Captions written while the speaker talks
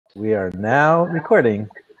We are now recording.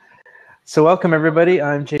 So welcome everybody.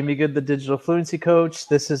 I'm Jamie Good, the Digital Fluency Coach.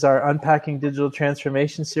 This is our Unpacking Digital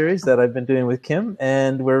Transformation series that I've been doing with Kim,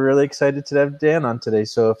 and we're really excited to have Dan on today.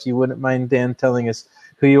 So if you wouldn't mind, Dan, telling us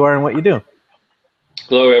who you are and what you do.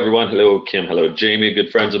 Hello, everyone. Hello, Kim. Hello, Jamie.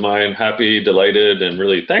 Good friends of mine. Happy, delighted, and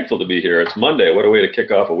really thankful to be here. It's Monday. What a way to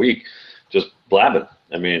kick off a week. Just blabbing.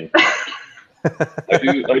 I mean, I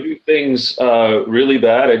do things really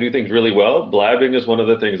bad. I do things really well. Blabbing is one of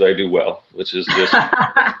the things I do well, which is just.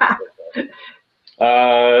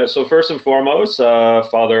 So first and foremost,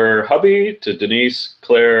 Father Hubby to Denise,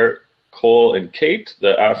 Claire, Cole, and Kate.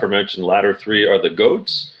 The aforementioned latter three are the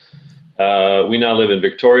goats. We now live in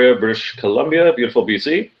Victoria, British Columbia, beautiful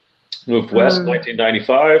BC. Moved west in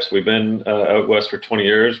 1995, so we've been out west for 20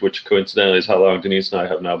 years, which coincidentally is how long Denise and I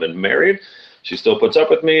have now been married. She still puts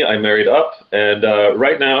up with me. I married up, and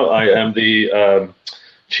right now I am the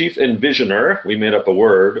chief envisioner. We made up a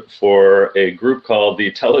word for a group called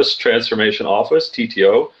the TELUS Transformation Office,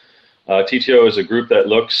 TTO. TTO is a group that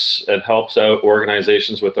looks and helps out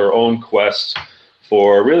organizations with their own quest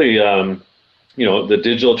for really the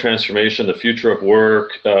digital transformation, the future of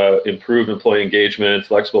work, improved employee engagement,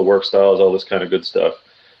 flexible work styles, all this kind of good stuff.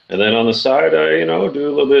 And then on the side, I do a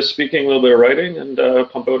little bit of speaking, a little bit of writing, and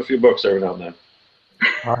pump out a few books every now and then.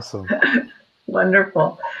 Awesome.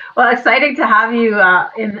 Wonderful. Well, exciting to have you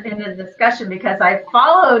in the discussion, because I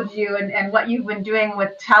followed you and what you've been doing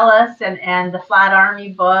with TELUS and the Flat Army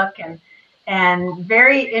book, and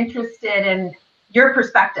very interested in your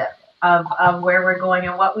perspective of where we're going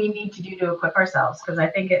and what we need to do to equip ourselves, because I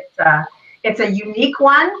think it's a unique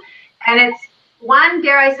one, and it's one,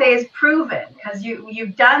 dare I say, is proven, because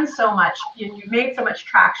you've done so much, you've made so much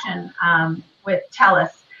traction with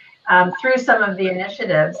TELUS through some of the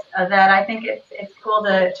initiatives that I think it's cool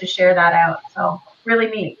to share that out. So really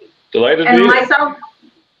neat. Delighted to and be myself,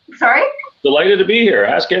 here. Sorry? Delighted to be here.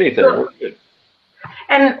 Ask anything. We're good.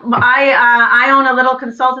 And I own a little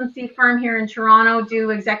consultancy firm here in Toronto, do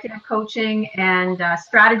executive coaching and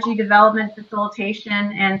strategy development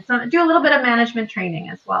facilitation, and do a little bit of management training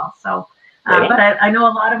as well. So, but I know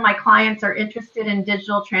a lot of my clients are interested in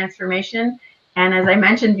digital transformation. And as I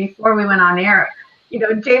mentioned before we went on air,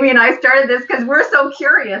 Jamie and I started this because we're so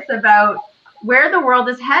curious about where the world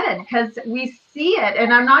is headed, because we see it,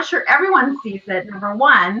 and I'm not sure everyone sees it. Number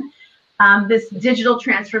one, this digital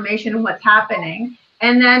transformation and what's happening.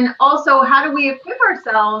 And then also, how do we equip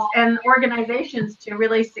ourselves and organizations to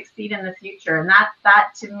really succeed in the future? And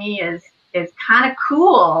that to me is kind of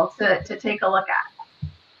cool to take a look at.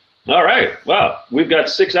 All right. Wow. We've got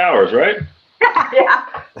 6 hours, right? Yeah.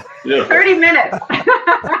 30 minutes.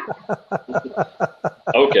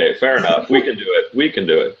 Okay, fair enough. We can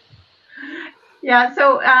do it. Yeah.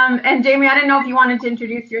 So, and Jamie, I didn't know if you wanted to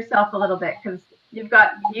introduce yourself a little bit, because you've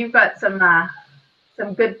got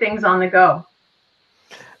some good things on the go.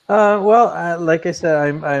 Like I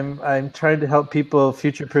said, I'm trying to help people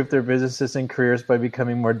future-proof their businesses and careers by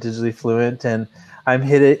becoming more digitally fluent, and I'm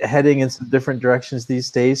heading in some different directions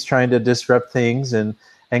these days, trying to disrupt things and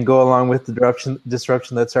go along with the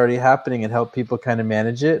disruption that's already happening and help people kind of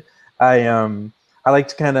manage it. I like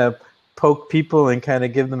to kind of poke people and kind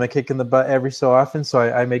of give them a kick in the butt every so often, so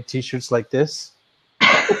I make T-shirts like this.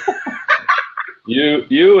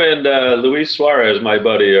 You and Luis Suarez, my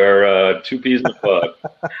buddy, are two peas in a pod.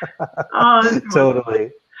 Oh,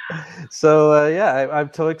 totally. So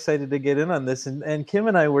I'm so excited to get in on this. And Kim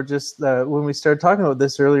and I were just when we started talking about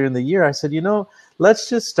this earlier in the year, I said, let's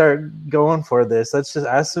just start going for this. Let's just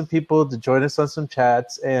ask some people to join us on some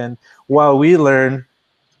chats, and while we learn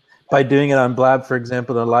by doing it on Blab, for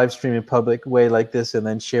example, in a live streaming public way like this, and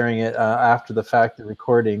then sharing it after the fact, the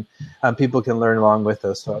recording, people can learn along with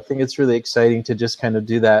us. So I think it's really exciting to just kind of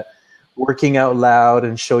do that working out loud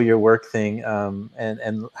and show your work thing,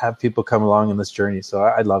 and have people come along in this journey. So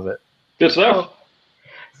I love it. Good stuff.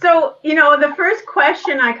 So, the first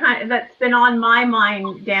question that's been on my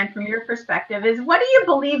mind, Dan, from your perspective, is what do you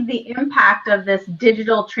believe the impact of this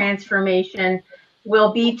digital transformation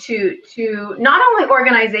will be to not only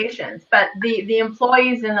organizations, but the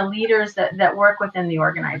employees and the leaders that work within the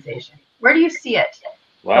organization? Where do you see it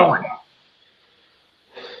going?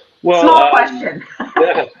 Well, small question.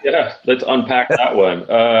 yeah. Let's unpack that one.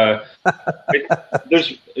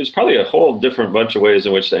 There's probably a whole different bunch of ways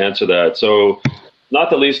in which to answer that. So, not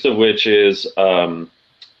the least of which is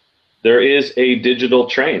there is a digital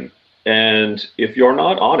train, and if you're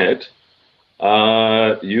not on it,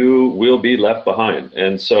 you will be left behind.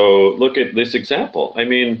 And so, look at this example. I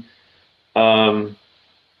mean,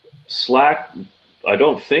 Slack, I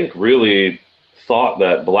don't think really thought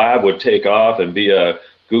that Blab would take off and be a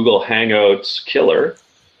Google Hangouts killer.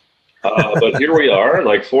 But here we are,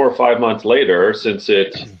 like 4 or 5 months later, since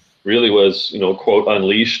it really was, quote,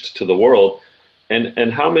 unleashed to the world.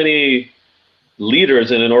 And how many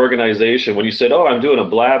leaders in an organization, when you said, oh, I'm doing a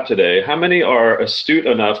blab today, how many are astute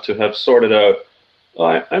enough to have sorted out,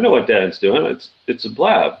 oh, I know what Dan's doing. It's a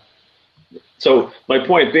blab. So my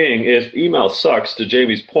point being, if email sucks, to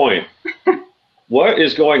Jamie's point, what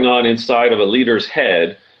is going on inside of a leader's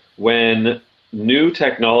head when new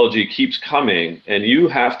technology keeps coming and you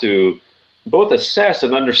have to both assess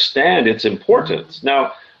and understand its importance?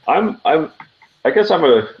 Now, I guess I'm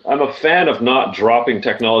a fan of not dropping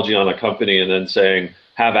technology on a company and then saying,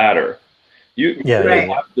 have at her. You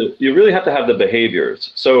really have to have the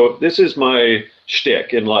behaviors. So this is my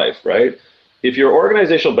shtick in life, right? If your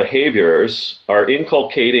organizational behaviors are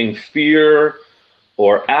inculcating fear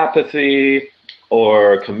or apathy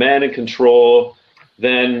or command and control,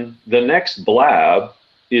 then the next blab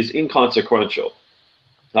is inconsequential.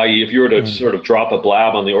 I.e., if you were to sort of drop a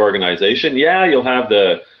blab on the organization, yeah, you'll have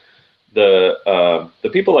the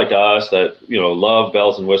people like us that love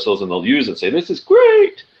bells and whistles, and they'll use it and say, this is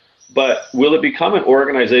great. But will it become an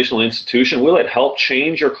organizational institution? Will it help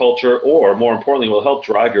change your culture, or more importantly, will it help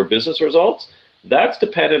drive your business results? That's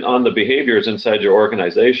dependent on the behaviors inside your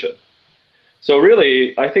organization. So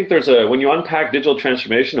really, I think when you unpack digital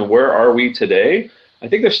transformation and where are we today, I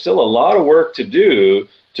think there's still a lot of work to do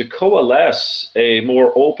to coalesce a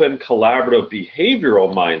more open, collaborative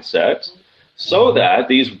behavioral mindset so that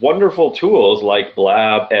these wonderful tools like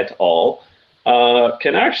Blab et al.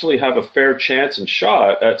 Can actually have a fair chance and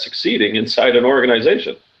shot at succeeding inside an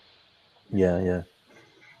organization. Yeah.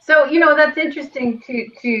 So, that's interesting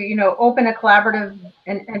to open a collaborative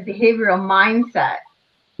and behavioral mindset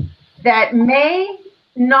that may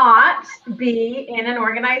not be in an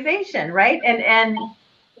organization, right? And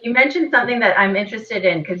you mentioned something that I'm interested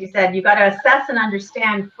in, because you said you got to assess and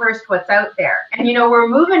understand first what's out there. And, we're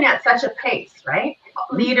moving at such a pace, right?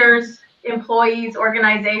 Leaders, employees,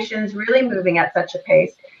 organizations really moving at such a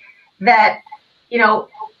pace that,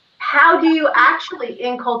 how do you actually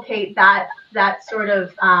inculcate that sort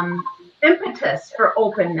of impetus for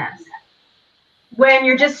openness when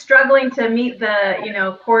you're just struggling to meet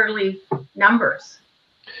the, quarterly numbers?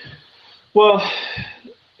 Well,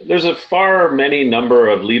 there's a far many number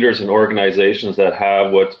of leaders and organizations that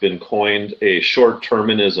have what's been coined a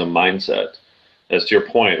short-termism mindset. As to your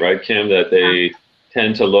point, right, Kim, that they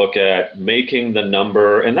tend to look at making the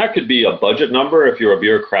number, and that could be a budget number if you're a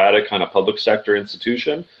bureaucratic kind of public sector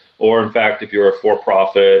institution, or in fact, if you're a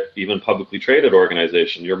for-profit, even publicly traded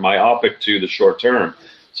organization, you're myopic to the short term.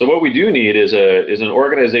 So what we do need is an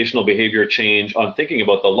organizational behavior change on thinking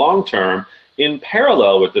about the long term in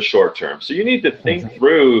parallel with the short term. So you need to think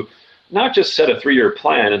through, not just set a 3-year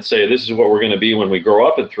plan and say, this is what we're going to be when we grow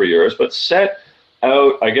up in 3 years, but set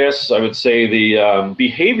out, I guess I would say, the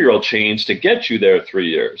behavioral change to get you there 3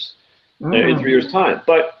 years, in 3 years' time.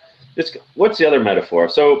 But what's the other metaphor?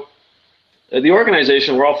 So the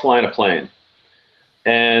organization, we're all flying a plane,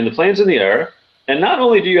 and the plane's in the air, and not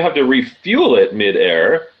only do you have to refuel it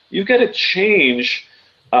mid-air, you've got to change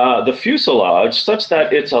the fuselage such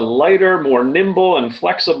that it's a lighter, more nimble and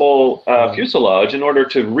flexible fuselage in order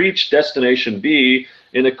to reach destination B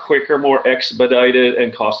in a quicker, more expedited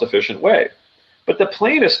and cost-efficient way. But the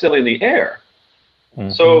plane is still in the air.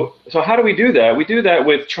 So how do we do that? We do that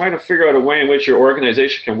with trying to figure out a way in which your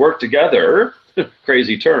organization can work together,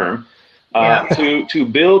 crazy term, to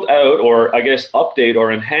build out, or I guess update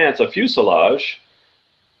or enhance a fuselage.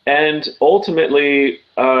 And ultimately,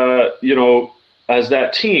 as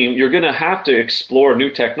that team, you're going to have to explore new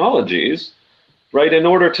technologies, right, in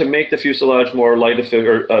order to make the fuselage more light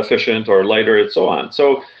efficient or lighter and so on.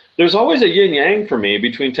 So there's always a yin-yang for me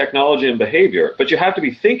between technology and behavior, but you have to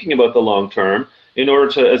be thinking about the long term in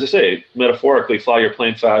order to, as I say, metaphorically, fly your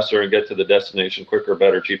plane faster and get to the destination quicker,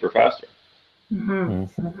 better, cheaper, faster.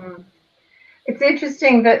 It's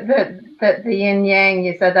interesting that the yin-yang,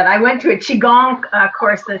 you said that. I went to a Qigong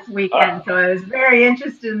course this weekend, so I was very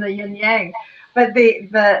interested in the yin-yang. But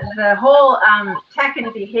the whole tech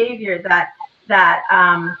and behavior that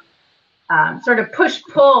sort of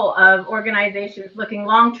push-pull of organizations looking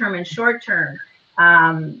long-term and short-term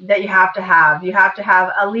that you have to have. You have to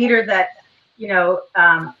have a leader that,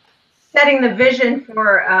 setting the vision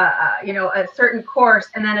for, a certain course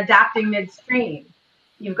and then adapting midstream.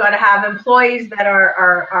 You've got to have employees that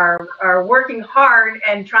are working hard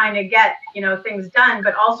and trying to get, things done,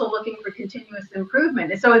 but also looking for continuous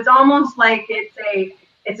improvement. And so it's almost like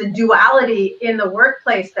it's a duality in the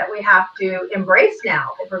workplace that we have to embrace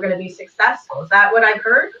now if we're going to be successful. Is that what I've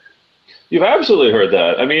heard? You've absolutely heard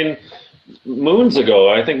that. I mean, moons ago,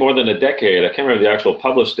 I think more than a decade, I can't remember the actual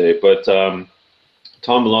published date, but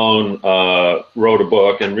Tom Malone wrote a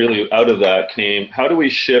book, and really out of that came, how do we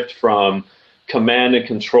shift from command and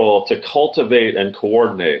control to cultivate and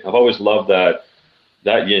coordinate? I've always loved that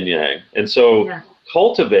yin yang. And so yeah.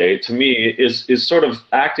 Cultivate to me is sort of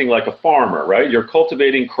acting like a farmer, right? You're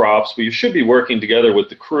cultivating crops, but you should be working together with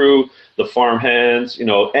the crew, the farm hands,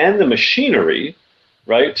 and the machinery,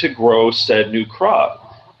 right, to grow said new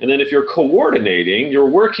crop. And then if you're coordinating, you're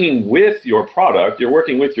working with your product, you're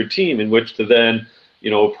working with your team in which to then,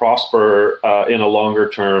 prosper in a longer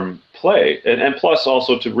term play. And plus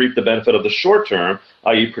also to reap the benefit of the short term,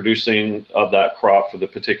 i.e. producing of that crop for the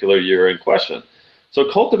particular year in question. So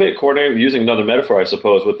cultivate, coordinate, using another metaphor, I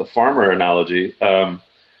suppose, with the farmer analogy,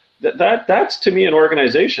 that's to me an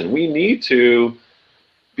organization. We need to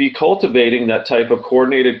be cultivating that type of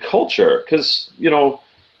coordinated culture because,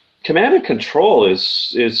 command and control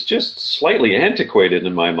is just slightly antiquated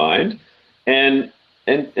in my mind. And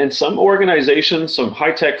some organizations, some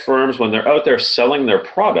high-tech firms, when they're out there selling their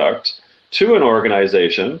product to an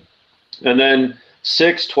organization, and then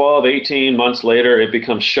 6, 12, 18 months later, it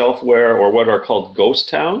becomes shelfware or what are called ghost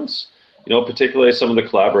towns, particularly some of the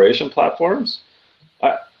collaboration platforms.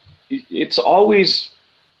 It always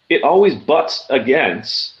butts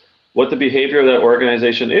against what the behavior of that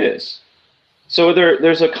organization is. So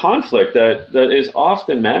there's a conflict that is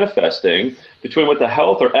often manifesting between what the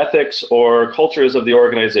health or ethics or culture is of the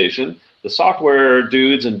organization, the software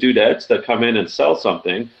dudes and dudettes that come in and sell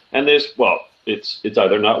something, and it's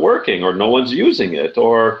either not working or no one's using it,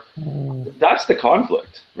 or that's the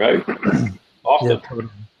conflict, right? Often. Yeah, totally.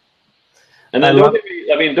 And then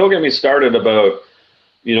don't get me started about,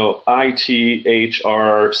 IT,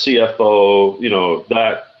 HR, CFO,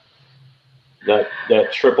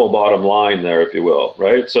 that triple bottom line there, if you will,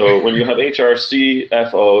 right? So when you have HR,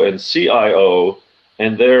 CFO, and CIO,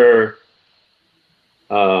 and they're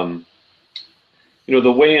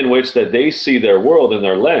the way in which that they see their world and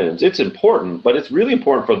their lens, it's important, but it's really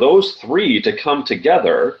important for those three to come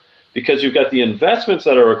together because you've got the investments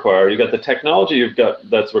that are required, you've got the technology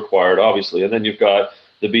that's required, obviously, and then you've got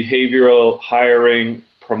the behavioral hiring,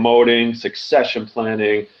 promoting, succession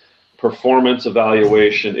planning, performance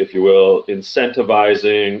evaluation, if you will,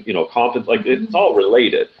 incentivizing, it's all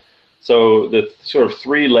related. So the sort of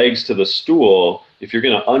three legs to the stool, if you're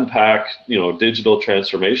going to unpack, digital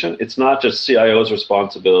transformation, it's not just CIO's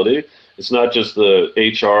responsibility. It's not just the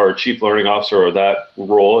HR or chief learning officer or that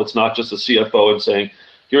role. It's not just the CFO and saying,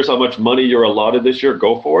 here's how much money you're allotted this year,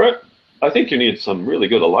 go for it. I think you need some really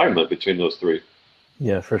good alignment between those three.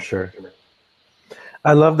 Yeah, for sure.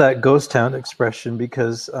 I love that ghost town expression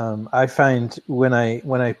because I find when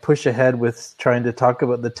I push ahead with trying to talk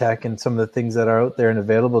about the tech and some of the things that are out there and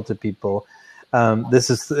available to people, I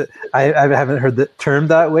haven't heard the term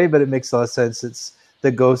that way, but it makes a lot of sense. It's the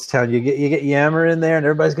ghost town. You get Yammer in there, and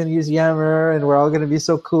everybody's going to use Yammer, and we're all going to be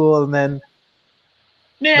so cool, and then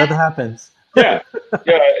nothing happens. Yeah,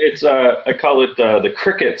 it's I call it the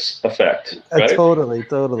crickets effect. Right?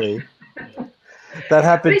 Totally. That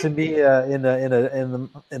happened to me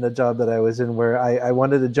in a job that I was in where I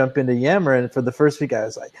wanted to jump into Yammer, and for the first week I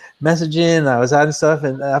was like messaging, I was adding stuff,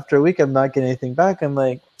 and after a week I'm not getting anything back. I'm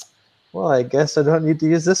like, well, I guess I don't need to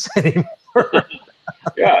use this anymore.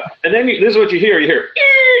 Yeah, and then this is what you hear,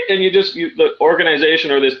 and the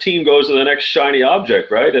organization or this team goes to the next shiny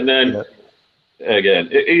object, right? And then again,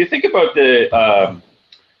 you think about the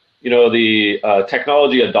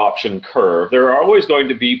technology adoption curve. There are always going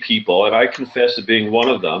to be people, and I confess to being one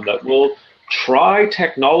of them, that will try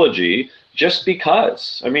technology just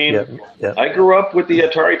because. I mean, I grew up with the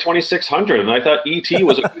Atari 2600, and I thought E.T.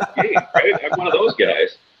 was a good game, right? I'm one of those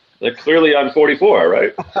guys. Like, clearly I'm 44,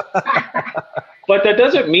 right? But that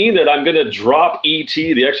doesn't mean that I'm going to drop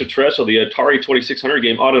E.T., the extraterrestrial, the Atari 2600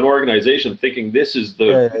 game on an organization thinking this is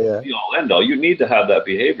the be-all, end-all. You need to have that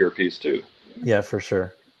behavior piece too. Yeah, for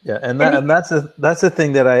sure. Yeah, and that's the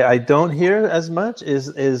thing that I don't hear as much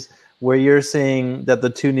is where you're saying that the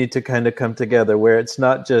two need to kind of come together, where it's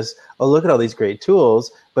not just, oh, look at all these great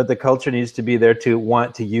tools, but the culture needs to be there to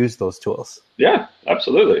want to use those tools. Yeah,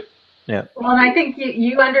 absolutely. Yeah. Well, and I think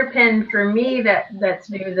you underpin for me that's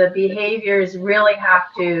new. The behaviors really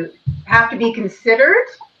have to be considered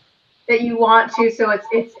that you want to. So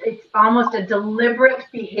it's almost a deliberate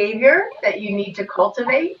behavior that you need to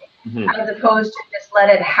cultivate, as opposed to just let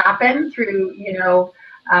it happen through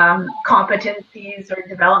competencies or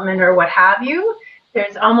development or what have you.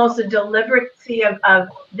 There's almost a deliberacy of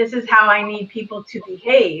this is how I need people to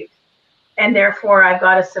behave. And therefore, I've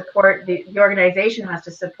got to support the organization has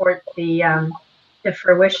to support the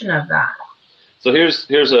fruition of that. So here's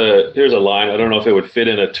a line. I don't know if it would fit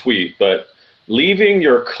in a tweet, but leaving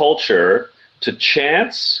your culture to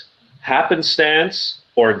chance, happenstance,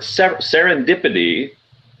 or serendipity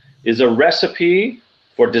is a recipe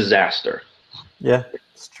for disaster. Yeah,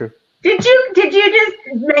 it's true. Did you just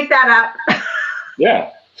make that up?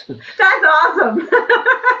 Yeah. That's awesome.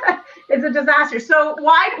 It's a disaster. So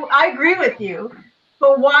why? I agree with you,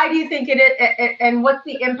 but why do you think it? And what's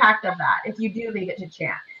the impact of that if you do leave it to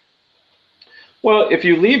chance? Well, if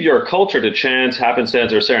you leave your culture to chance,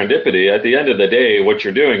 happenstance, or serendipity, at the end of the day, what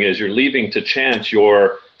you're doing is you're leaving to chance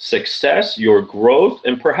your success, your growth,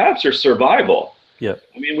 and perhaps your survival. Yep.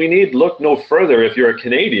 I mean, we need look no further if you're a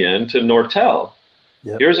Canadian to Nortel.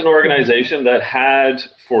 Yep. Here's an organization that had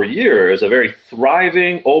for years a very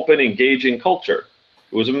thriving, open, engaging culture.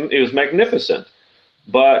 It was magnificent.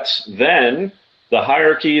 But then the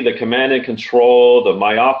hierarchy, the command and control, the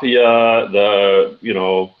myopia,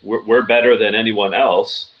 we're better than anyone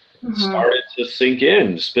else, started to sink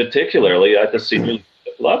in, particularly at the senior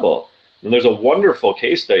level. And there's a wonderful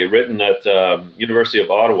case study written at University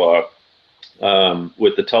of Ottawa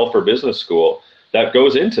with the Telfer Business School that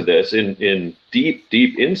goes into this in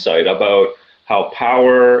deep insight about how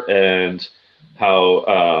power and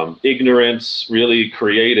how ignorance really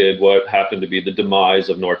created what happened to be the demise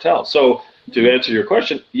of Nortel. So to answer your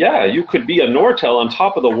question, yeah, you could be a Nortel on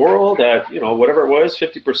top of the world at, whatever it was,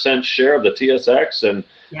 50% share of the TSX and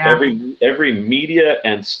every media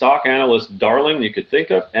and stock analyst darling you could think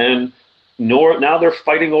of. And now they're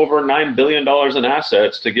fighting over $9 billion in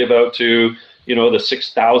assets to give out to, the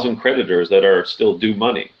 6,000 creditors that are still due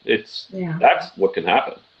money. That's what can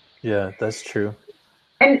happen. Yeah, that's true.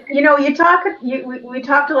 And we talked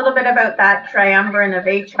a little bit about that triumvirate of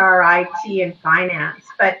HR, IT, and finance,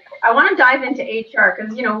 but I want to dive into HR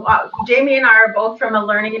because Jamie and I are both from a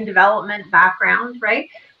learning and development background, right?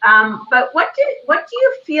 But what do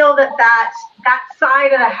you feel that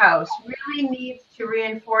side of the house really needs to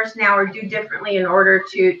reinforce now or do differently in order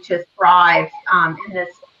to thrive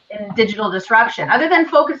in digital disruption, other than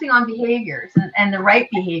focusing on behaviors and the right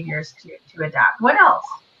behaviors to adapt? What else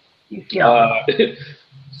do you feel?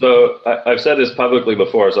 So I've said this publicly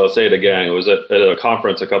before, so I'll say it again. It was at a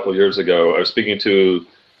conference a couple of years ago. I was speaking to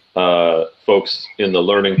folks in the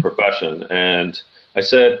learning profession, and I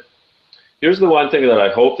said, here's the one thing that I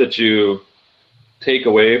hope that you take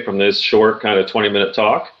away from this short kind of 20-minute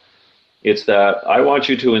talk. It's that I want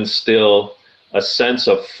you to instill a sense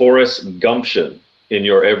of Forrest gumption in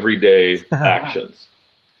your everyday actions.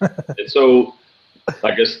 And so,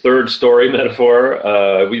 I guess third story metaphor,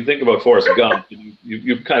 when you think about Forrest Gump,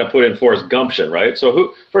 you kind of put in Forrest Gumption, right?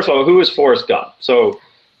 So first of all, who is Forrest Gump? So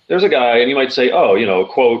there's a guy, and you might say,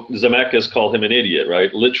 quote, Zemeckis called him an idiot,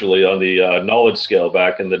 right? Literally on the knowledge scale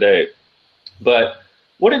back in the day. But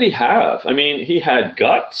what did he have? I mean, he had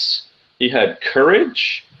guts, he had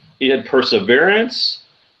courage, he had perseverance.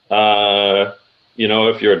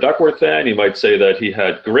 If you're a Duckworth fan, you might say that he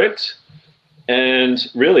had grit. And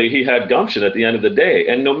really, he had gumption at the end of the day.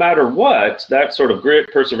 And no matter what, that sort of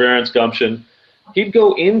grit, perseverance, gumption, he'd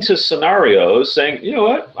go into scenarios saying, you know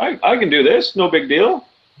what, I can do this, no big deal,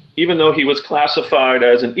 even though he was classified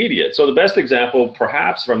as an idiot. So the best example,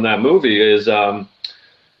 perhaps, from that movie is,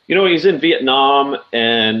 he's in Vietnam,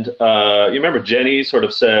 and you remember Jenny sort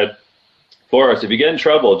of said, Forrest, if you get in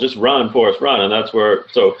trouble, just run, Forrest, run. And that's where,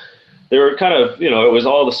 so they were kind of, it was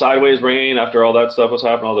all the sideways rain after all that stuff was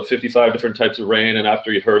happening, all the 55 different types of rain, and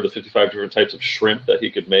after he heard the 55 different types of shrimp that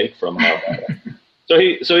he could make from So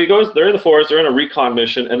he goes, they're in the forest, they're in a recon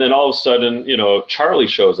mission, and then all of a sudden, Charlie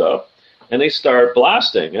shows up, and they start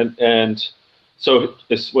blasting. And so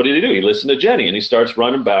what did he do? He listened to Jenny, and he starts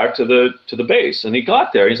running back to the base. And he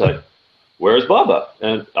got there, he's like, where's Bubba?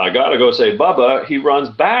 And I got to go say, Bubba. He runs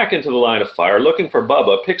back into the line of fire, looking for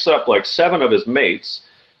Bubba, picks up like 7 of his mates,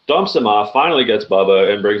 dumps them off, finally gets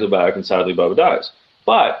Bubba and brings him back, and sadly Bubba dies.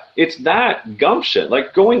 But it's that gumption,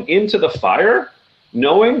 like going into the fire,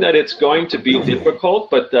 knowing that it's going to be difficult,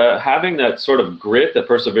 but having that sort of grit, that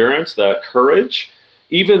perseverance, that courage,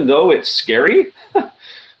 even though it's scary,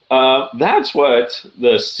 that's what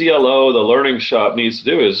the CLO, the learning shop, needs to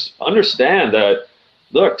do, is understand that,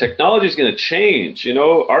 look, technology is going to change.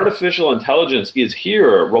 Artificial intelligence is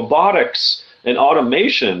here. Robotics and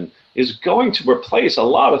automation is going to replace a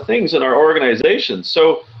lot of things in our organizations.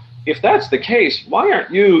 So if that's the case, why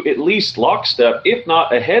aren't you at least lockstep, if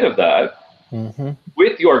not ahead of that,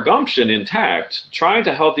 with your gumption intact, trying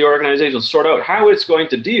to help the organization sort out how it's going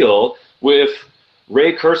to deal with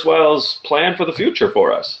Ray Kurzweil's plan for the future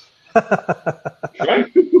for us? Right?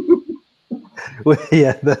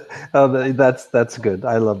 Yeah, that's good.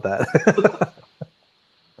 I love that.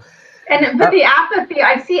 But the apathy,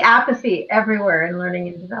 I see apathy everywhere in learning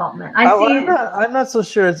and development. I'm not so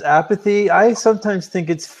sure it's apathy. I sometimes think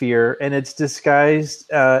it's fear, and it's disguised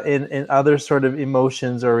in other sort of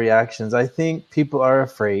emotions or reactions. I think people are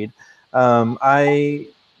afraid. I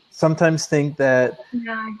sometimes think that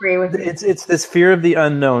I agree with you. It's this fear of the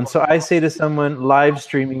unknown. So I say to someone live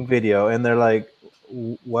streaming video, and they're like,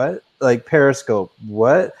 "What?" Like Periscope,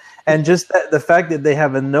 what? And just the fact that they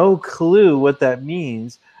have no clue what that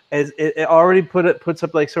means, it already puts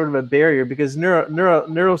up like sort of a barrier, because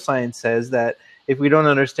neuroscience says that if we don't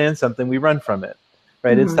understand something, we run from it.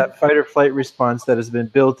 Right? It's that fight or flight response that has been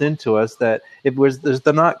built into us, that if there's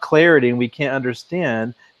not clarity and we can't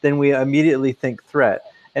understand, then we immediately think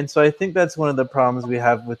threat. And so I think that's one of the problems we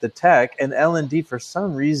have with the tech. And L&D, for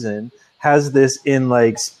some reason, has this in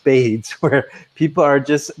like spades, where people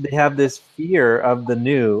they have this fear of the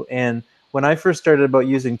new. And when I first started about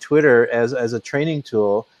using Twitter as a training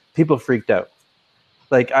tool, people freaked out.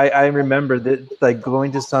 Like I remember that, like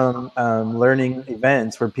going to some learning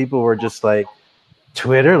events where people were just like,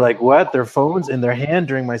 Twitter, like what? Their phones in their hand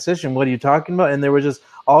during my session. What are you talking about? And there was just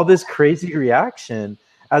all this crazy reaction,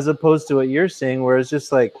 as opposed to what you're saying, where it's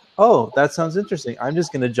just like, oh, that sounds interesting. I'm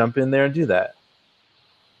just going to jump in there and do that.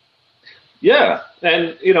 Yeah,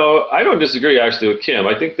 and I don't disagree actually with Kim.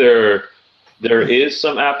 I think there is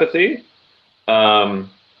some apathy, and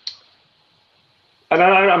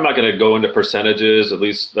I'm not going to go into percentages. At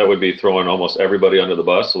least that would be throwing almost everybody under the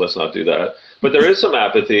bus. So let's not do that. But there is some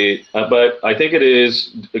apathy. But I think it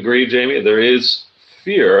is, agreed, Jamie. There is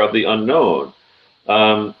fear of the unknown.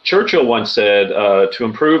 Churchill once said, "To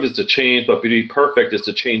improve is to change, but to be perfect is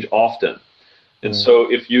to change often." And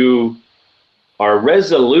so if you are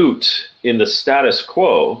resolute in the status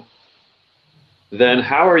quo, then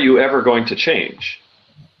how are you ever going to change?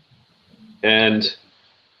 And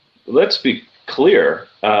let's be clear,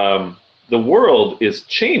 the world is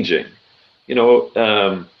changing,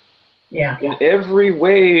 in every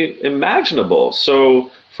way imaginable. So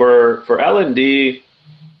for L&D,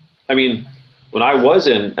 I mean, when I was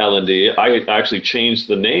in L&D, I actually changed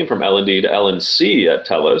the name from L&D to L&C at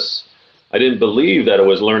TELUS. I didn't believe that it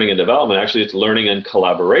was learning and development. Actually, it's learning and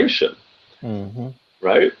collaboration,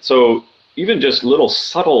 right? So even just little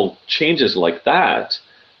subtle changes like that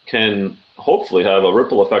can hopefully have a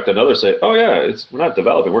ripple effect on others. Say, oh yeah, we're not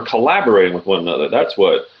developing, we're collaborating with one another. That's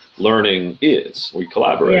what learning is. We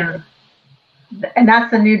collaborate. Yeah. And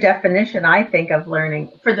that's the new definition, I think, of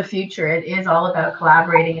learning for the future. It is all about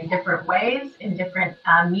collaborating in different ways, in different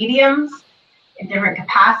mediums, in different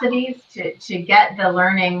capacities to get the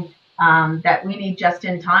learning that we need just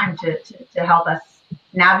in time to help us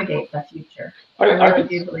navigate the future. I really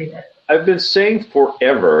do believe it. I've been saying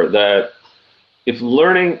forever that if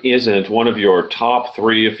learning isn't one of your top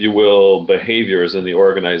three, if you will, behaviors in the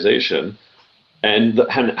organization, and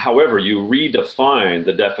however you redefine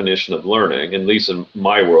the definition of learning, at least in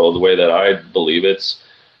my world, the way that I believe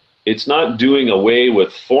it's not doing away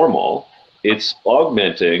with formal, it's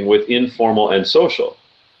augmenting with informal and social.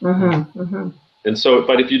 And so,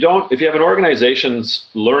 but if you have an organization's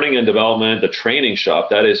learning and development, the training shop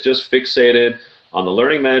that is just fixated on the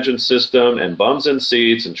learning management system and bums and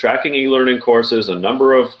seats and tracking e-learning courses, a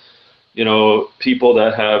number of, people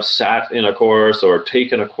that have sat in a course or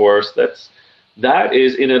taken a course, that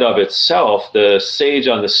is in and of itself the sage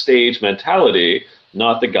on the stage mentality,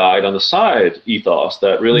 not the guide on the side ethos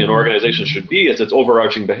that really an organization should be. It's its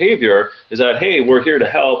overarching behavior is that, hey, we're here to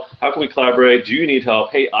help. How can we collaborate? Do you need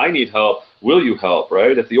help? Hey, I need help. Will you help,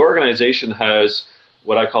 right? If the organization has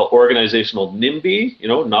what I call organizational NIMBY,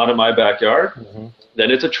 not in my backyard, then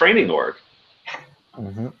it's a training org.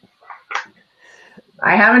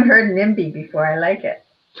 I haven't heard NIMBY before. I like it.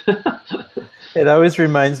 It always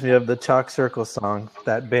reminds me of the Chalk Circle song,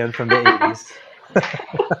 that band from the 80s.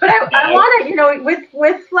 But I want to,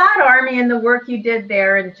 with Flat Army and the work you did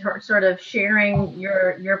there, and sort of sharing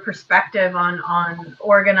your perspective on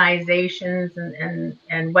organizations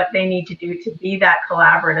and what they need to do to be that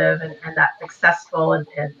collaborative and that successful and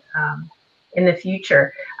in the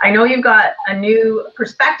future. I know you've got a new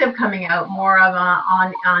perspective coming out, more of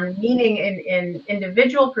on meaning in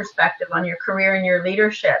individual perspective on your career and your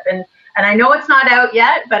leadership. And I know it's not out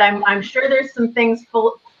yet, but I'm sure there's some things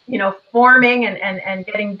forming and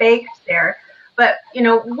getting baked there. But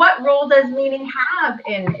what role does meaning have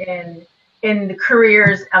in the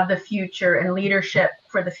careers of the future and leadership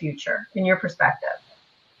for the future, in your perspective?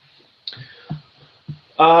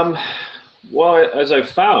 Well, as I've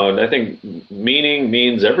found, I think meaning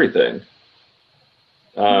means everything.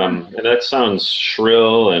 And that sounds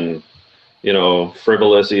shrill and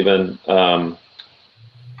frivolous even.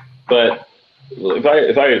 But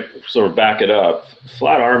if I sort of back it up,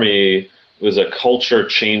 Flat Army was a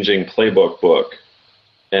culture-changing playbook book,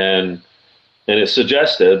 and it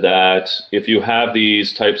suggested that if you have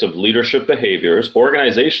these types of leadership behaviors,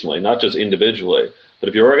 organizationally, not just individually, but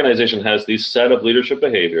if your organization has these set of leadership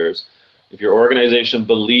behaviors, if your organization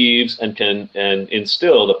believes and can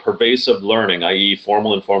instill the pervasive learning, i.e.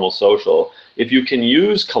 formal, informal, social, if you can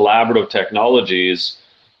use collaborative technologies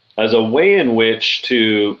as a way in which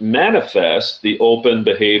to manifest the open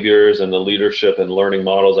behaviors and the leadership and learning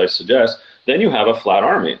models I suggest, then you have a flat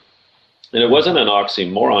army. And it wasn't an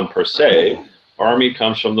oxymoron per se. Army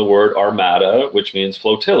comes from the word armada, which means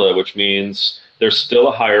flotilla, which means there's still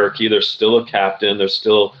a hierarchy, there's still a captain, there's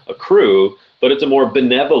still a crew, but it's a more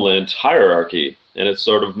benevolent hierarchy, and it's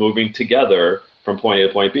sort of moving together from point A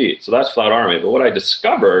to point B. So that's flat army. But what I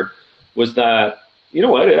discovered was that, you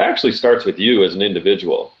know what, it actually starts with you as an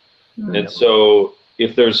individual. Mm-hmm. And so I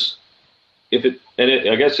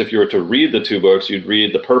guess if you were to read the two books, you'd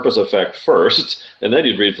read The Purpose Effect first, and then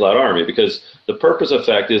you'd read Flat Army, because The Purpose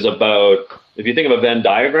Effect is about, if you think of a Venn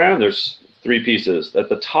diagram, there's three pieces. At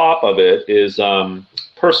the top of it is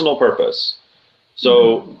personal purpose.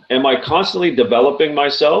 So am I constantly developing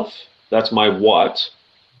myself? That's my what.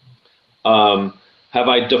 Have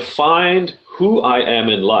I defined who I am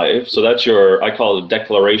in life? So that's I call it a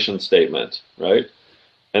declaration statement, right?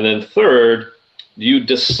 And then third, you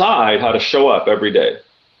decide how to show up every day.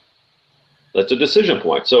 That's a decision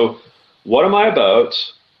point. So what am I about?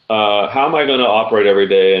 How am I going to operate every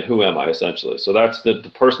day? And who am I, essentially? So that's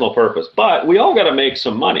the personal purpose. But we all got to make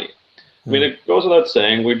some money. I mean, it goes without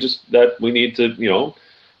saying, we need to,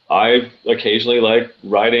 I occasionally like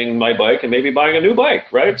riding my bike and maybe buying a new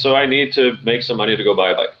bike, right? So I need to make some money to go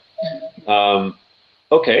buy a bike.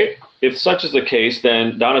 Okay, if such is the case,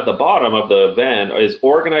 then down at the bottom of the Venn is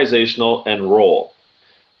organizational and role.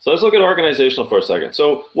 So let's look at organizational for a second.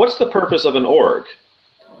 So what's the purpose of an org?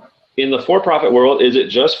 In the for-profit world, is it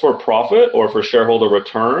just for profit or for shareholder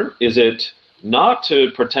return? Is it not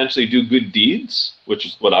to potentially do good deeds, which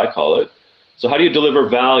is what I call it? So how do you deliver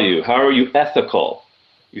value? How are you ethical?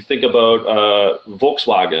 You think about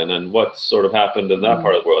Volkswagen and what sort of happened in that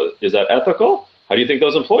part of the world. Is that ethical? How do you think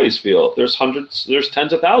those employees feel? There's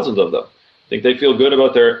tens of thousands of them. Think they feel good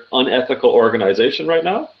about their unethical organization right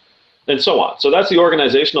now? And so on. So that's the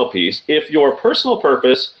organizational piece. If your personal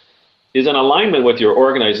purpose is in alignment with your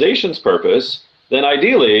organization's purpose, then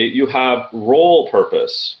ideally you have role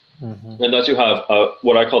purpose. Mm-hmm. And thus you have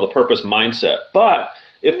what I call the purpose mindset. But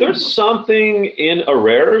if there's something in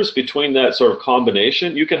arrears between that sort of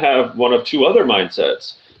combination, you can have one of two other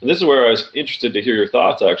mindsets. And this is where I was interested to hear your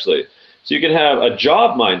thoughts, actually. So you can have a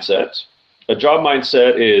job mindset. A job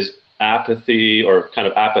mindset is apathy or kind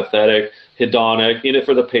of apathetic, hedonic, in it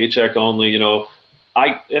for the paycheck only,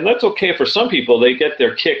 and that's okay for some people. They get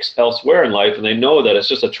their kicks elsewhere in life and they know that it's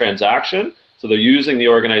just a transaction. So they're using the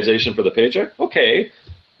organization for the paycheck. Okay.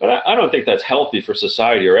 But I don't think that's healthy for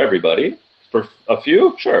society or everybody. For a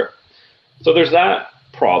few, sure. So there's that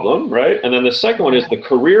problem, right? And then the second one is the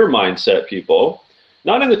career mindset people.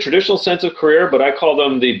 Not in the traditional sense of career, but I call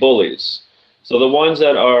them the bullies. So the ones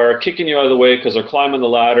that are kicking you out of the way because they're climbing the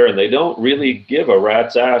ladder and they don't really give a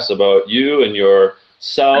rat's ass about you and your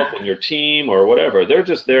self and your team or whatever. They're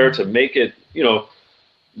just there to make it,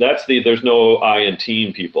 there's no I in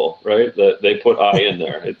team people, right? They put I in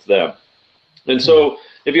there. It's them. And so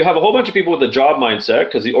if you have a whole bunch of people with a job mindset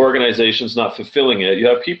because the organization's not fulfilling it, you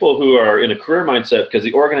have people who are in a career mindset because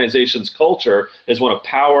the organization's culture is one of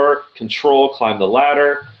power, control, climb the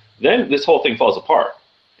ladder, then this whole thing falls apart.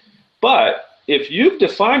 But if you've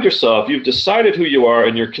defined yourself, you've decided who you are,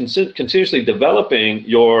 and you're continuously developing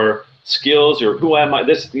your skills, your who am I,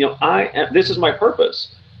 this is my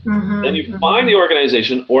purpose. Mm-hmm, then you find the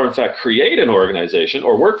organization, or in fact create an organization,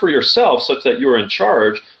 or work for yourself such that you're in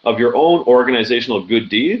charge of your own organizational good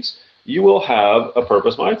deeds, you will have a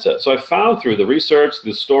purpose mindset. So I found through the research,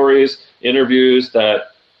 the stories, interviews,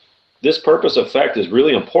 that this purpose effect is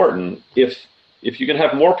really important. If you can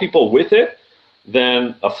have more people with it,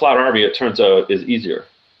 then a flat army, it turns out, is easier.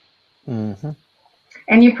 Mm-hmm.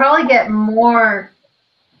 And you probably get more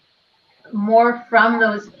from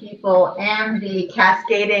those people and the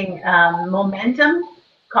cascading momentum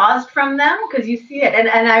caused from them, because you see it. And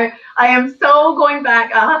I am so going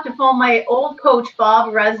back. I'll have to phone my old coach,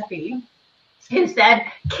 Bob Rusby, who said,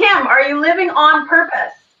 Kim, are you living on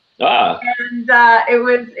purpose? And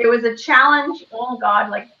it was a challenge,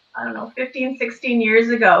 15, 16 years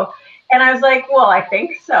ago. And I was like, well, I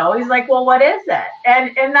think so. He's like, well, what is it?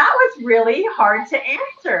 And that was really hard to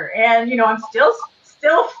answer. And, I'm still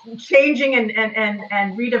changing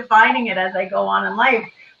and redefining it as I go on in life.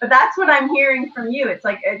 But that's what I'm hearing from you. It's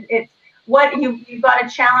like it's what you've got to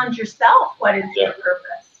challenge yourself. What is your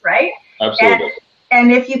purpose, right? Absolutely.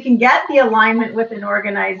 And if you can get the alignment with an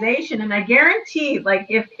organization, and I guarantee, like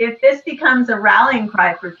if this becomes a rallying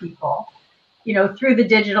cry for people, you know, through the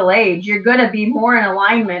digital age, you're going to be more in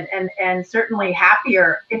alignment and certainly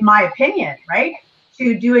happier, in my opinion, right,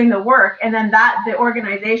 to doing the work, and then that the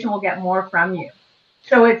organization will get more from you.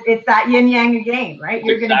 So it's that yin yang again, right?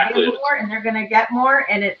 You're going to give more, and they're going to get more,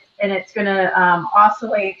 and it's going to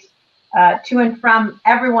oscillate to and from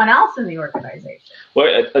everyone else in the organization.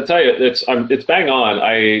 Well, I tell you, it's bang on.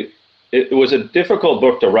 It was a difficult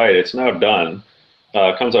book to write. It's now done.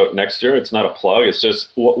 It comes out next year. It's not a plug. It's just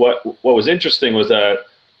what was interesting was that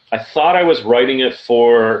I thought I was writing it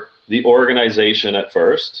for the organization at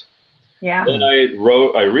first. Yeah. Then I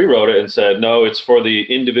rewrote it and said, no, it's for the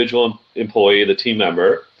individual employee, the team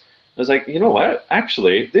member. I was like, you know what?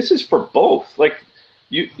 Actually, this is for both. Like,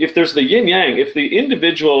 if there's the yin yang, if the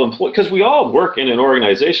individual employee, because we all work in an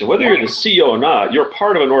organization, whether you're the CEO or not, you're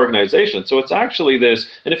part of an organization. So it's actually this,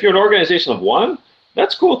 and if you're an organization of one,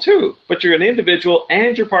 that's cool too. But you're an individual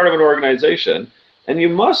and you're part of an organization. And you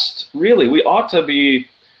must really, we ought to be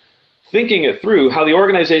thinking it through how the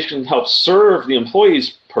organization helps serve the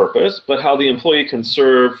employee's purpose, but how the employee can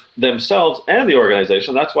serve themselves and the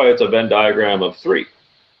organization. That's why it's a Venn diagram of three.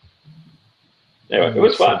 Anyway, it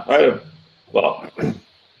was fun. I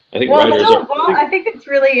think I think it's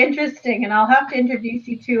really interesting, and I'll have to introduce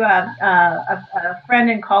you to a friend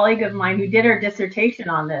and colleague of mine who did her dissertation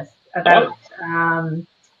on this about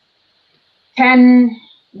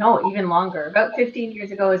 15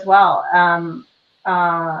 years ago as well.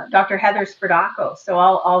 Dr. Heather Spradacco. So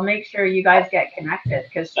I'll make sure you guys get connected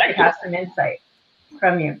because she has some insight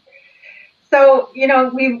from you. So, you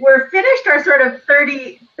know, we're finished our sort of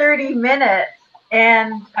 30 minutes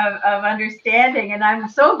and of understanding, and I'm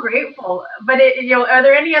so grateful. But are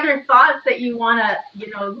there any other thoughts that you want to,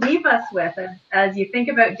 leave us with as you think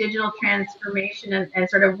about digital transformation and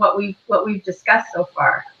sort of what we've discussed so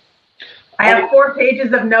far? I have 4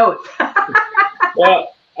 pages of notes.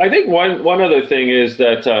 Well, I think one other thing is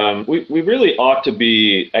that we really ought to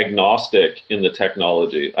be agnostic in the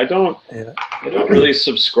technology. I don't really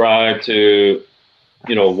subscribe to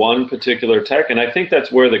one particular tech, and I think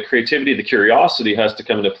that's where the creativity, the curiosity has to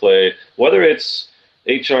come into play. Whether it's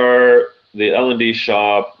HR, the L&D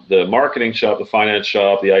shop, the marketing shop, the finance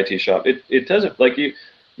shop, the IT shop, it doesn't, like, you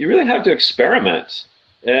really have to experiment,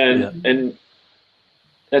 and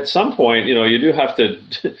at some point, you do have to.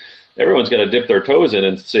 Everyone's got to dip their toes in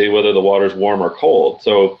and see whether the water's warm or cold.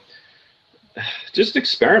 So just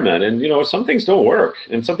experiment. And, some things don't work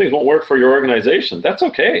and some things won't work for your organization. That's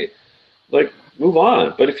okay. Like, move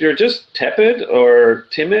on. But if you're just tepid or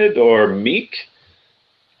timid or meek,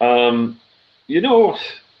 the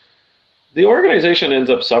organization ends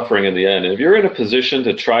up suffering in the end. And if you're in a position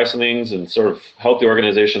to try some things and sort of help the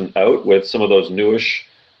organization out with some of those newish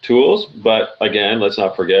tools, but again, let's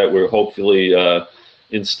not forget, we're hopefully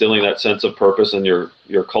instilling that sense of purpose in your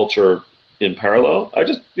culture in parallel. I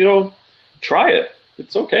just, try it.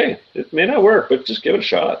 It's okay. It may not work, but just give it a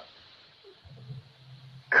shot.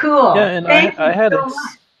 Cool. Yeah, and I had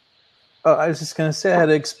I was just going to say I had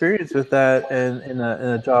an experience with that in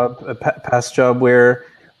a past job where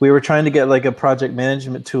we were trying to get like a project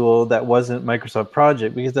management tool that wasn't Microsoft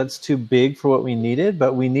Project because that's too big for what we needed,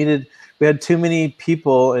 but we had too many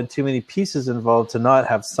people and too many pieces involved to not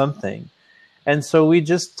have something. And so we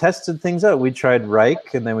just tested things out. We tried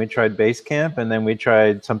Rike, and then we tried Basecamp, and then we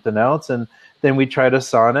tried something else, and then we tried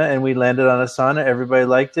Asana, and we landed on Asana. Everybody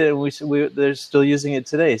liked it, and they're still using it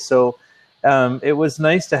today. So it was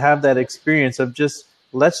nice to have that experience of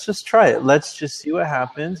let's just try it. Let's just see what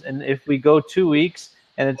happens. And if we go 2 weeks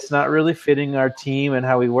and it's not really fitting our team and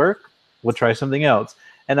how we work, we'll try something else.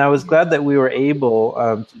 And I was glad that we were able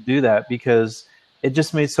to do that because it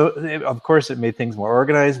just made of course, it made things more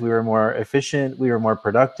organized. We were more efficient. We were more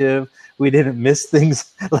productive. We didn't miss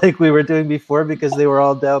things like we were doing before because they were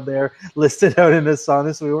all down there listed out in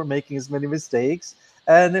Asana, so we weren't making as many mistakes.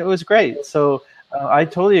 And it was great. So I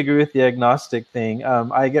totally agree with the agnostic thing.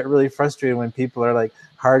 I get really frustrated when people are like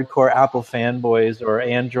hardcore Apple fanboys or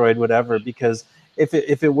Android, whatever, because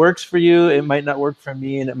if it works for you, it might not work for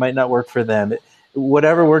me, and it might not work for them.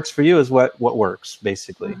 Whatever works for you is what works,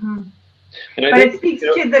 basically. Mm-hmm. But it speaks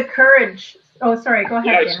to the courage. Oh, sorry. Go ahead.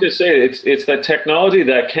 Yeah, I was going to say it's that technology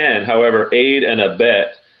that can, however, aid and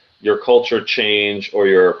abet your culture change or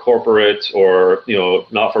your corporate or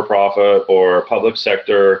not-for-profit or public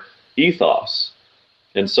sector ethos.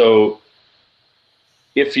 And so,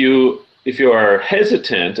 if you are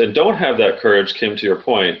hesitant and don't have that courage, Kim, to your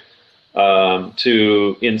point,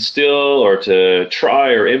 to instill or to try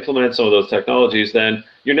or implement some of those technologies, then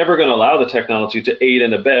you're never going to allow the technology to aid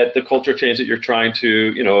and abet the culture change that you're trying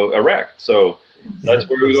to, erect. So that's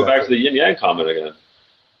where we go back to the yin yang comment again.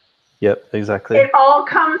 Yep, exactly. It all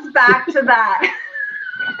comes back to that.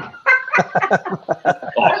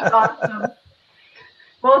 That's awesome.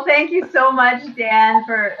 Well, thank you so much, Dan,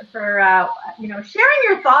 for sharing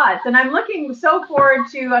your thoughts. And I'm looking so forward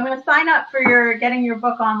to. I'm going to sign up for getting your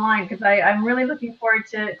book online, because I'm really looking forward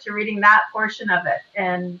to reading that portion of it.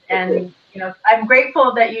 And I'm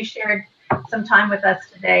grateful that you shared some time with us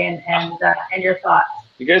today and your thoughts.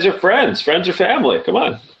 You guys are friends or family. Come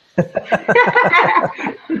on.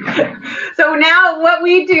 So now what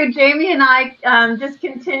we do, Jamie and I, just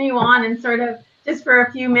continue on and sort of, just for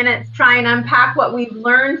a few minutes, try and unpack what we've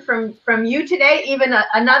learned from you today, even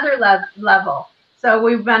another level. So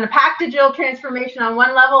we've unpacked digital transformation on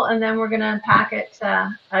one level, and then we're going to unpack it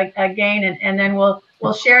again, and then we'll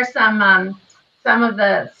share some of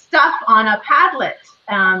the stuff on a Padlet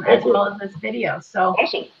as well as this video. So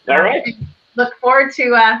awesome. All right. Look forward to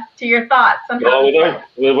your thoughts. Well,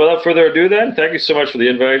 without further ado, then, thank you so much for the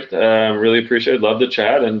invite. Really appreciate it. Love the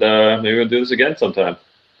chat, and maybe we'll do this again sometime.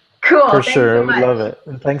 Cool. For sure. We love it.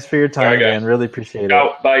 And thanks for your time, Dan. Really appreciate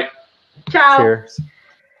it. Bye. Ciao. Cheers.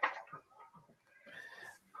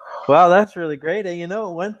 Wow, that's really great. And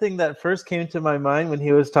one thing that first came to my mind when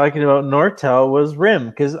he was talking about Nortel was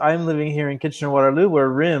RIM, because I'm living here in Kitchener-Waterloo, where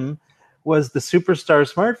RIM was the superstar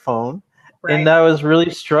smartphone. Right. And that was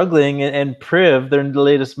really struggling. And Priv, their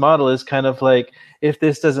latest model, is kind of like, if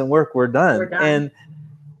this doesn't work, we're done.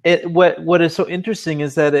 And what is so interesting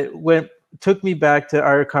is that it took me back to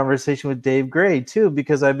our conversation with Dave Gray too,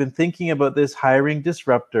 because I've been thinking about this hiring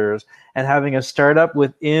disruptors and having a startup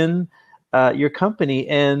within your company.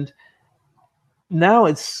 And now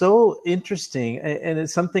it's so interesting, and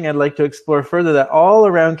it's something I'd like to explore further, that all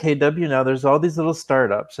around KW now, there's all these little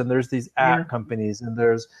startups, and there's these app companies, and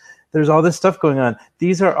there's all this stuff going on.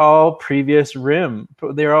 These are all previous RIM.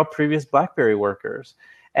 They're all previous BlackBerry workers.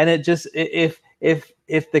 And it just, if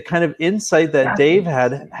the kind of insight that Dave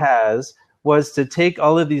has was to take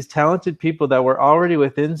all of these talented people that were already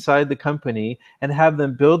inside the company and have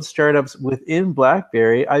them build startups within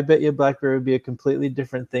BlackBerry, I bet you BlackBerry would be a completely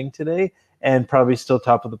different thing today, and probably still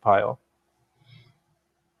top of the pile.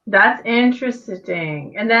 That's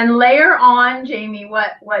interesting. And then layer on, Jamie,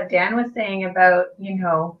 what Dan was saying about,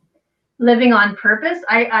 living on purpose.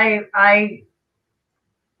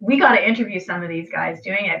 We got to interview some of these guys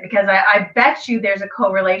doing it, because I bet you there's a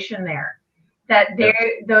correlation there, that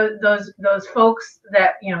those folks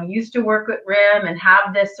that used to work with RIM and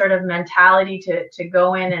have this sort of mentality to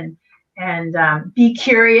go in and be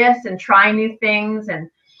curious and try new things, and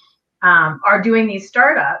are doing these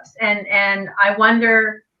startups, and I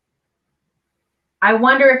wonder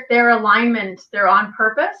if their alignment, their on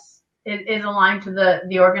purpose, is aligned to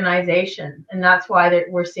the organization, and that's why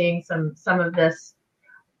we're seeing some of this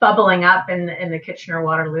bubbling up in the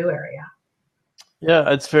Kitchener-Waterloo area. Yeah,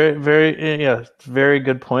 it's very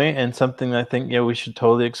good point, and something I think we should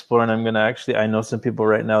totally explore. And I'm going to I know some people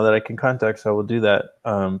right now that I can contact, so I will do that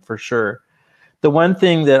for sure. The one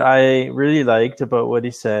thing that I really liked about what he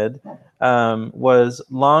said was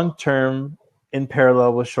long-term in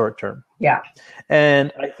parallel with short-term. Yeah.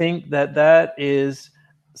 And I think that is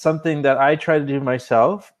something that I try to do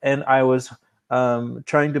myself, and I was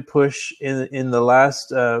trying to push in the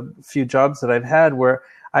last few jobs that I've had, where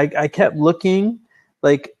I kept looking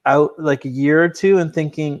out a year or two and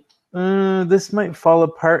thinking, this might fall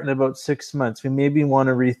apart in about 6 months. We maybe want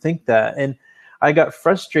to rethink that. And I got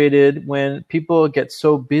frustrated when people get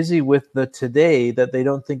so busy with the today that they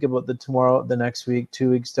don't think about the tomorrow, the next week, 2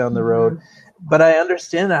 weeks down the road. But I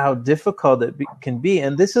understand how difficult it can be.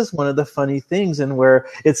 And this is one of the funny things, and where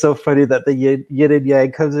it's so funny that the yin and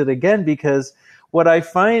yang comes in again, because what I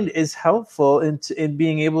find is helpful in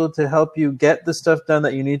being able to help you get the stuff done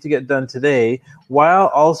that you need to get done today, while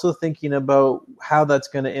also thinking about how that's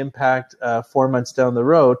going to impact 4 months down the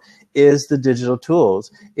road, is the digital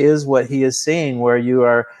tools, is what he is saying, where you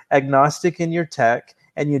are agnostic in your tech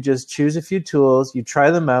and you just choose a few tools, you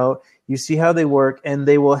try them out, you see how they work, and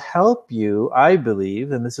they will help you, I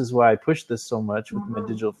believe, and this is why I push this so much with my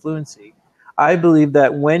digital fluency. I believe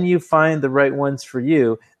that when you find the right ones for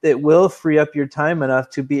you, it will free up your time enough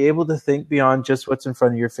to be able to think beyond just what's in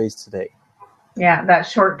front of your face today. Yeah, that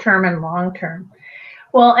short term and long term.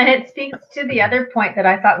 Well, and it speaks to the other point that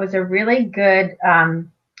I thought was a really good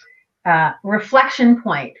reflection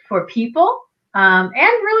point for people and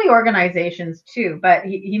really organizations too. But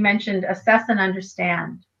he mentioned assess and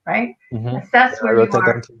understand, right? Assess where you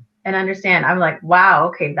are. and understand. I'm like, wow,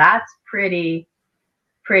 okay, that's pretty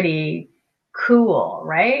cool,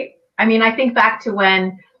 right? I mean, I think back to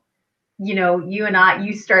when,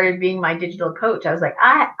 you started being my digital coach. I was like,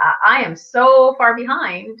 I am so far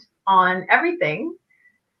behind on everything.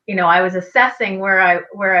 I was assessing where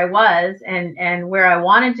I was and where I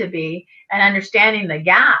wanted to be, and understanding the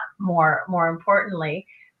gap more importantly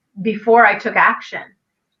before I took action.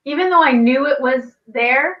 Even though I knew it was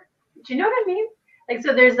there, do you know what I mean? Like,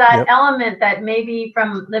 so there's that element that maybe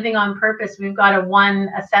from living on purpose, we've got to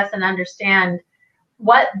assess and understand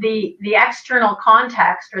what the external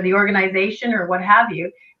context or the organization or what have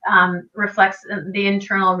you reflects the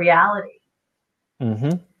internal reality.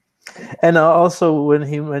 Mm-hmm. And also, when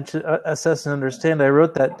he mentioned assess and understand, I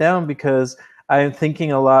wrote that down because I'm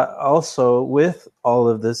thinking a lot also with all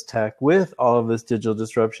of this tech, with all of this digital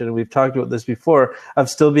disruption, and we've talked about this before, of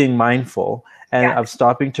still being mindful and of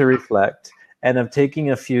stopping to reflect and of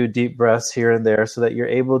taking a few deep breaths here and there so that you're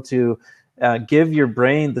able to give your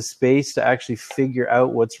brain the space to actually figure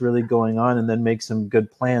out what's really going on and then make some good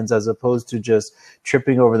plans, as opposed to just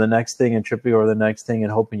tripping over the next thing and tripping over the next thing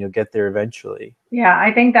and hoping you'll get there eventually. Yeah,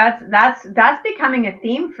 I think that's becoming a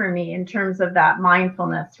theme for me in terms of that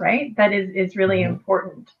mindfulness, right? That is really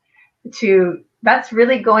important that's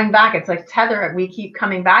really going back. It's like tether we keep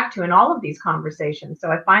coming back to in all of these conversations.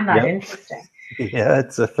 So I find that interesting. Yeah,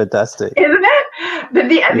 it's a fantastic, isn't it?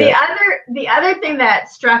 The other thing that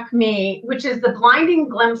struck me, which is the blinding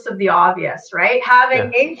glimpse of the obvious, right? Having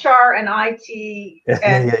HR and IT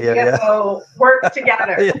and CFO work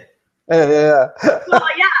together. Well, there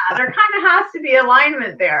kind of has to be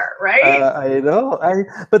alignment there, right? I know.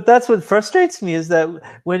 But that's what frustrates me, is that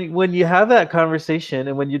when you have that conversation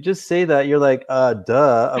and when you just say that, you're like,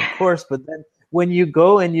 duh, of course. But then when you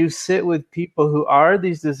go and you sit with people who are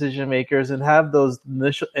these decision makers and have those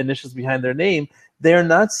initials behind their name, they're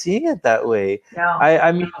not seeing it that way. No.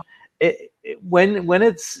 I mean, when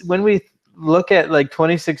we look at, like,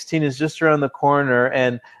 2016 is just around the corner,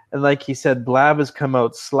 and like he said, Blab has come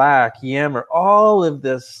out, Slack, Yammer, all of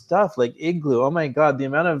this stuff, like Igloo. Oh my God, the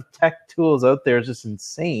amount of tech tools out there is just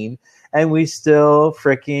insane, and we still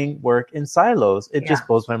freaking work in silos. It just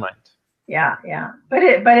blows my mind. Yeah. But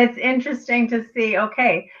it's interesting to see,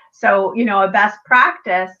 okay, so, a best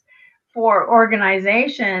practice for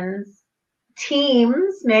organizations,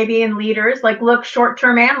 teams, maybe, and leaders, like, look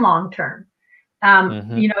short-term and long-term.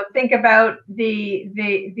 Think about the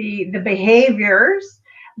behaviors,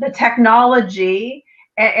 the technology,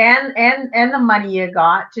 and the money you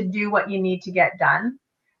got to do what you need to get done.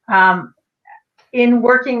 In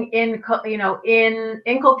working inculcated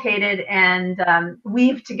and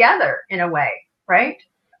weave together in a way, right?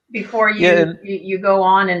 Before you go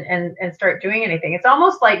on and start doing anything. It's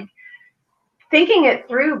almost like thinking it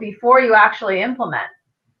through before you actually implement,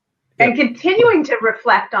 and continuing to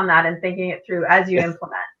reflect on that and thinking it through as you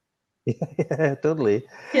implement. Yeah, totally.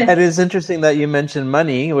 And it's interesting that you mentioned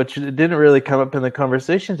money, which didn't really come up in the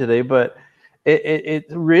conversation today, but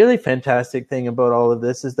it's really fantastic thing about all of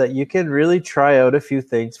this is that you can really try out a few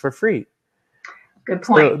things for free. Good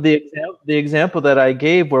point. So the example that I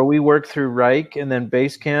gave, where we worked through Reich and then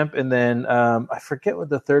Basecamp and then I forget what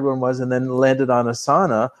the third one was, and then landed on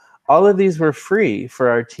Asana. All of these were free for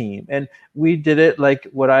our team. And we did it like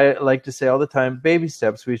what I like to say all the time, baby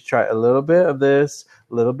steps. We try a little bit of this,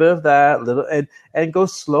 a little bit of that, and go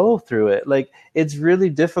slow through it. Like, it's really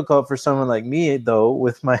difficult for someone like me, though,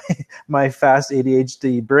 with my fast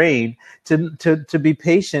ADHD brain to be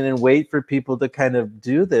patient and wait for people to kind of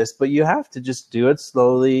do this. But you have to just do it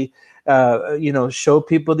slowly. Show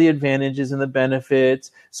people the advantages and the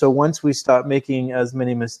benefits. So once we stop making as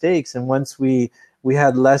many mistakes, and once we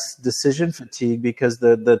had less decision fatigue because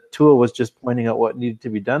the tool was just pointing out what needed to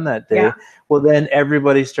be done that day. Well, then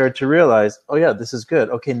everybody started to realize, oh yeah, this is good.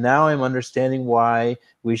 Okay, now I'm understanding why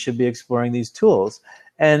we should be exploring these tools.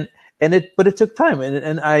 But it took time.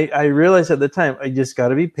 And I realized at the time, I just got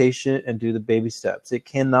to be patient and do the baby steps. It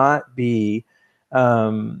cannot be,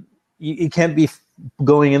 you can't be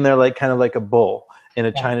going in there like kind of like a bull in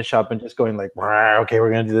a china shop and just going like, okay,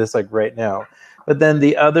 we're going to do this like right now. But then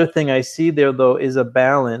the other thing I see there, though, is a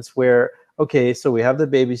balance where, okay, so we have the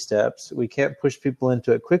baby steps. We can't push people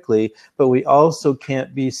into it quickly, but we also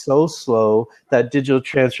can't be so slow that digital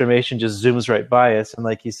transformation just zooms right by us. And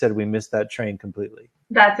like you said, we missed that train completely.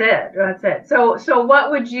 That's it. So what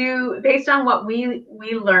would you, based on what we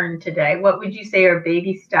learned today, what would you say are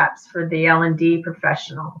baby steps for the L&D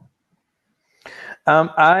professional?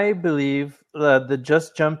 I believe the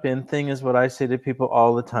just jump in thing is what I say to people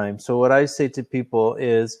all the time. So what I say to people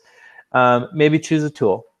is maybe choose a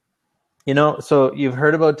tool. So you've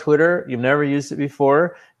heard about Twitter, you've never used it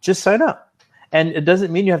before, just sign up. And it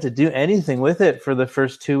doesn't mean you have to do anything with it for the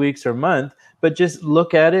first 2 weeks or month, but just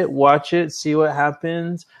look at it, watch it, see what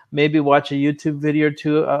happens, maybe watch a YouTube video or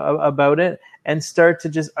two about it, and start to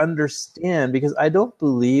just understand, because I don't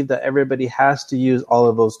believe that everybody has to use all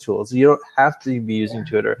of those tools. You don't have to be using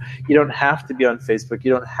Twitter. You don't have to be on Facebook.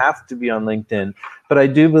 You don't have to be on LinkedIn. But I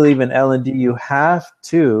do believe in L&D, you have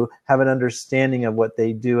to have an understanding of what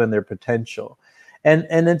they do and their potential. And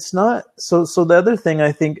it's not so the other thing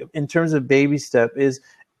I think in terms of baby step is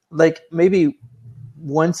like maybe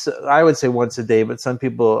I would say once a day, but some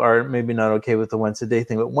people are maybe not okay with the once a day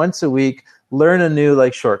thing, but once a week, learn a new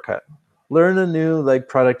like shortcut, learn a new like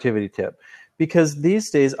productivity tip. Because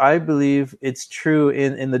these days, I believe it's true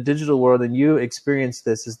in the digital world, and you experience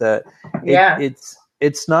this, is that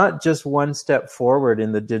it's not just one step forward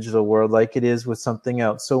in the digital world like it is with something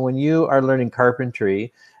else. So when you are learning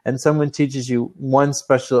carpentry and someone teaches you one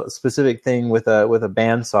specific thing with a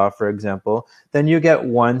bandsaw, for example, then you get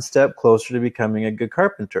one step closer to becoming a good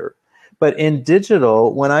carpenter. But in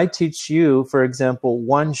digital, when I teach you, for example,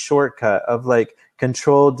 one shortcut of like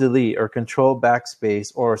Control Delete or Control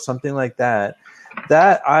Backspace or something like that,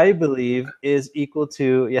 that I believe is equal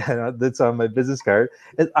to, that's on my business card.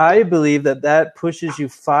 I believe that pushes you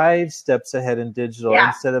 5 steps ahead in digital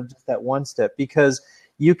instead of just that one step, because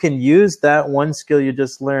you can use that one skill you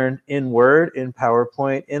just learned in Word, in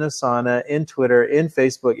PowerPoint, in Asana, in Twitter, in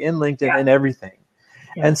Facebook, in LinkedIn, in everything.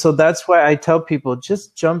 Yeah. And so that's why I tell people,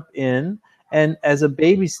 just jump in, and as a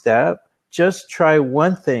baby step, just try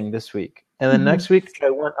one thing this week. And then next week, try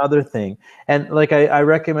one other thing. And like I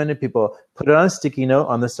recommended people, put it on a sticky note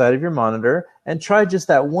on the side of your monitor and try just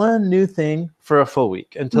that one new thing for a full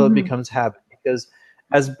week until it becomes habit. Because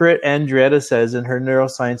as Britt Andrietta says in her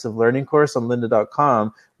Neuroscience of Learning course on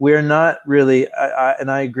lynda.com, we're not really, and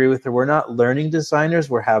I agree with her, we're not learning designers,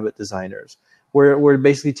 we're habit designers. We're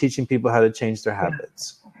basically teaching people how to change their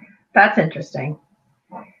habits. That's interesting.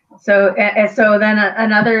 So then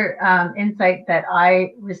another insight that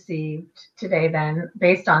I received today then,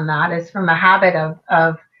 based on that, is from a habit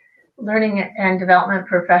of learning and development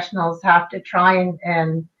professionals have to try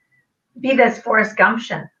and be this Forrest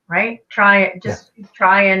Gumption, right? Try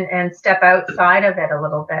and step outside of it a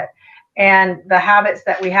little bit. And the habits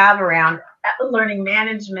that we have around learning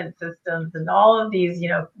management systems and all of these,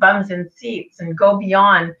 bums in seats, and go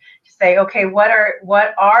beyond to say, okay, what are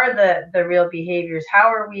the real behaviors? How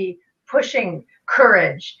are we pushing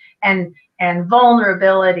courage and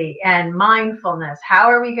vulnerability and mindfulness? How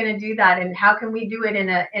are we going to do that? And how can we do it in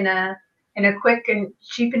a quick and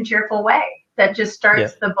cheap and cheerful way that just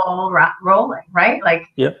starts the ball rolling, right? Like,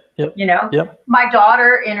 my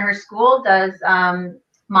daughter in her school does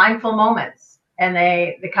mindful moments. And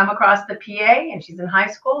they come across the PA, and she's in high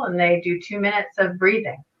school, and they do 2 minutes of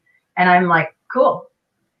breathing. And I'm like, cool.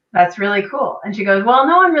 That's really cool. And she goes, well,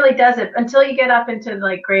 no one really does it until you get up into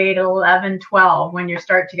like grade 11, 12, when you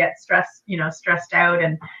start to get stressed out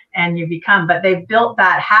and you become. But they've built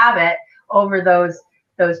that habit over those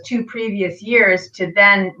 2 previous years to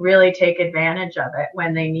then really take advantage of it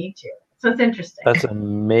when they need to. So it's interesting. That's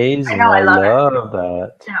amazing. I love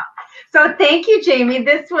that. Yeah. So thank you, Jamie.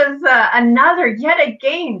 This was yet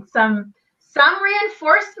again, some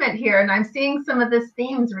reinforcement here. And I'm seeing some of these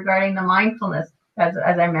themes regarding the mindfulness, as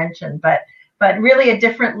I mentioned, but really a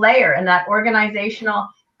different layer, and that organizational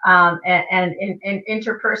and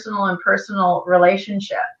interpersonal and personal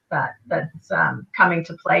relationship that's coming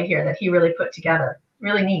to play here that he really put together.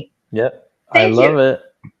 Really neat. Yep. I love it.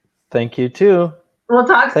 Thank you too. We'll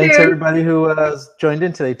talk soon. Thanks everybody who joined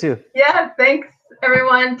in today too. Yeah, thanks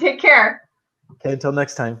everyone. Take care. Okay, until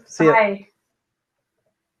next time. See ya. Bye.